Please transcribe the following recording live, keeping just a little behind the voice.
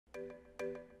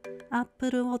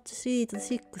Apple Watch シリーズ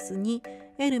6に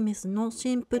エルメスの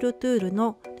シンプルトゥール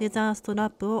のレザーストラ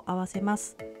ップを合わせま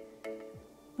す。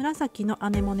紫のア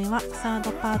ネモネはサー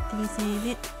ドパーティ製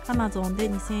で Amazon で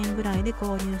2000円ぐらいで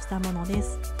購入したもので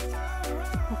す。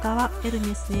他はエル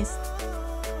メスです。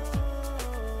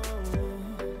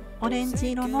オレン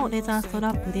ジ色のレザースト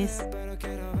ラップです。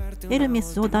エルメ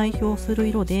スを代表する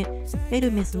色で、エ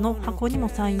ルメスの箱にも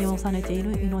採用されてい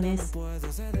る色です。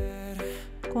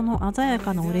この鮮や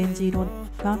かなオレンジ色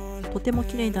がとても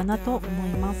綺麗だなと思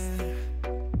います。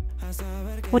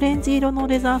オレンジ色の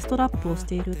レザーストラップをし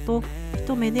ていると、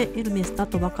一目でエルメスだ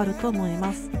とわかると思い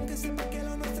ます。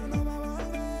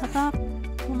また、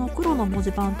この黒の文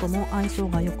字盤とも相性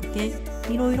が良くて、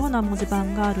いろいろな文字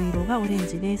盤がある色がオレン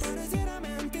ジです。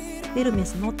エルメ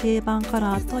スの定番カ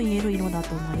ラーと言える色だ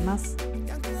と思います。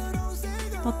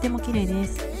とっても綺麗で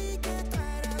す。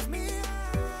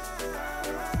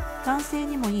男性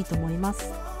にもいいと思いま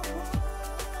す。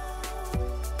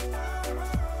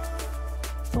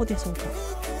どうでしょうか。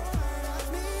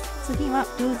次は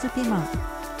ルージュピマン、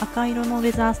赤色の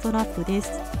レザーストラップで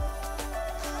す。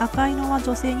赤色は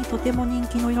女性にとても人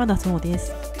気の色だそうで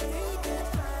す。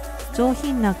上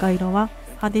品な赤色は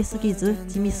派手すぎず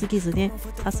地味すぎずで、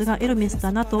さすがエルメス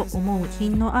だなと思う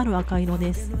品のある赤色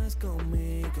です。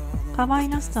可愛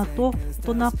らしさと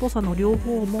大人っぽさの両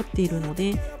方を持っているの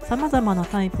で、様々な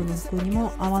タイプの服に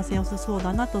も合わせやすそう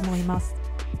だなと思います。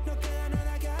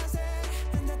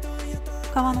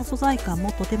革の素材感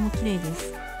もとても綺麗で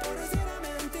す。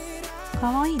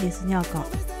可愛いですね、赤。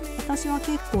私は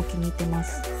結構気に入ってま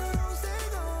す。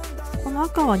この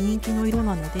赤は人気の色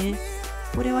なので、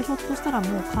これはひょっとしたら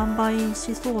もう完売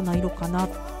しそうな色かなっ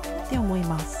て思い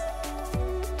ます。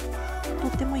と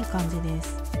ってもいい感じで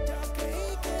す。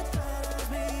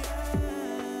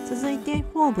続いて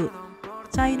フォーヴ、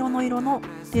茶色の色の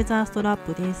レザーストラッ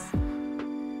プです。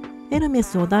エルメ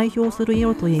スを代表する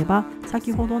色といえば、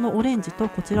先ほどのオレンジと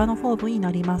こちらのフォーヴに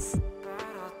なります。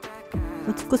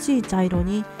美しい茶色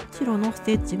に白のス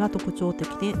テッチが特徴的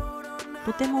で、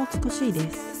とても美しいで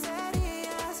す。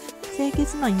清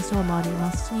潔な印象もあり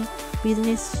ますし、ビジ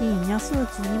ネスシーンやスー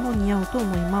ツにも似合うと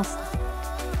思います。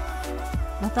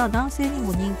また男性に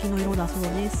も人気の色だそう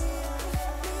です。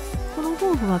この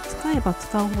フォームは使えば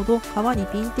使うほど革に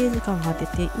ヴィンテージ感が出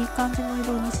て、いい感じの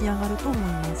色に仕上がると思い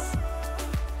ます。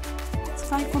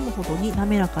使い込むほどに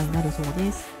滑らかになるそう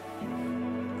です。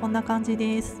こんな感じ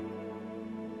です。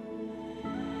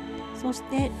そし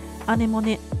てアネモ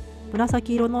ネ、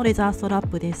紫色のレザーストラッ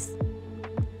プです。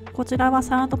こちらは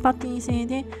サードパティ製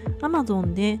で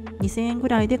Amazon で2000円ぐ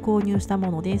らいで購入したも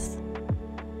のです。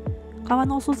革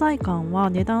の素材感は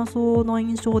値段相応の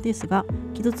印象ですが、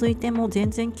傷ついても全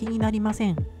然気になりま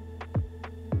せん。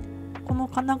この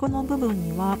金具の部分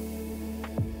には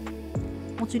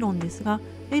もちろんですが、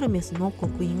エルメスの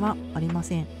刻印はありま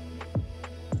せん。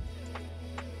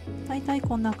だいたい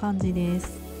こんな感じで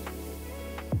す。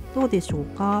どうでしょう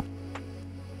か。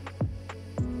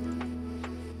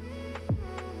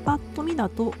パッと見だ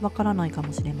とわからないか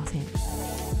もしれません。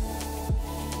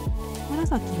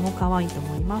紫も可愛いと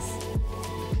思います。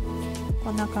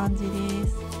こんな感じで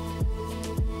す。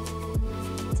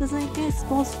続いてス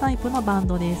ポーツタイプのバン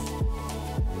ドです。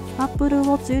Apple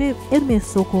Watch エルメ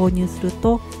スを購入する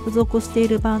と付属してい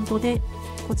るバンドで、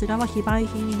こちらは非売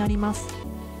品になります。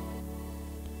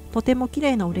とても綺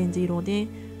麗なオレンジ色で、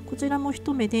こちらも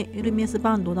一目でエルメス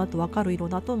バンドだとわかる色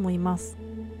だと思います。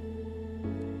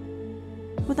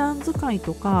普段使い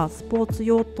とかスポーツ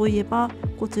用といえば、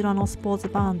こちらのスポーツ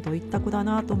バンド一択だ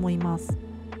なと思います。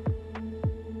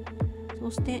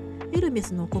そしてエルメ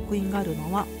スの刻印がある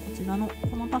のはこちらの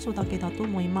この場所だけだと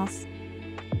思います。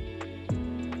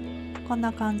こん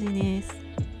な感じです。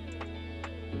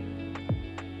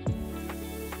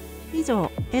以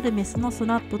上、エルメスのス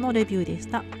ナップのレビューでし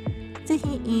た。ぜ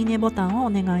ひいいねボタンをお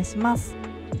願いします。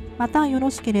またよろ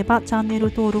しければチャンネ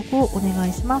ル登録をお願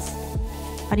いします。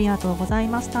ありがとうござい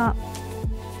ました。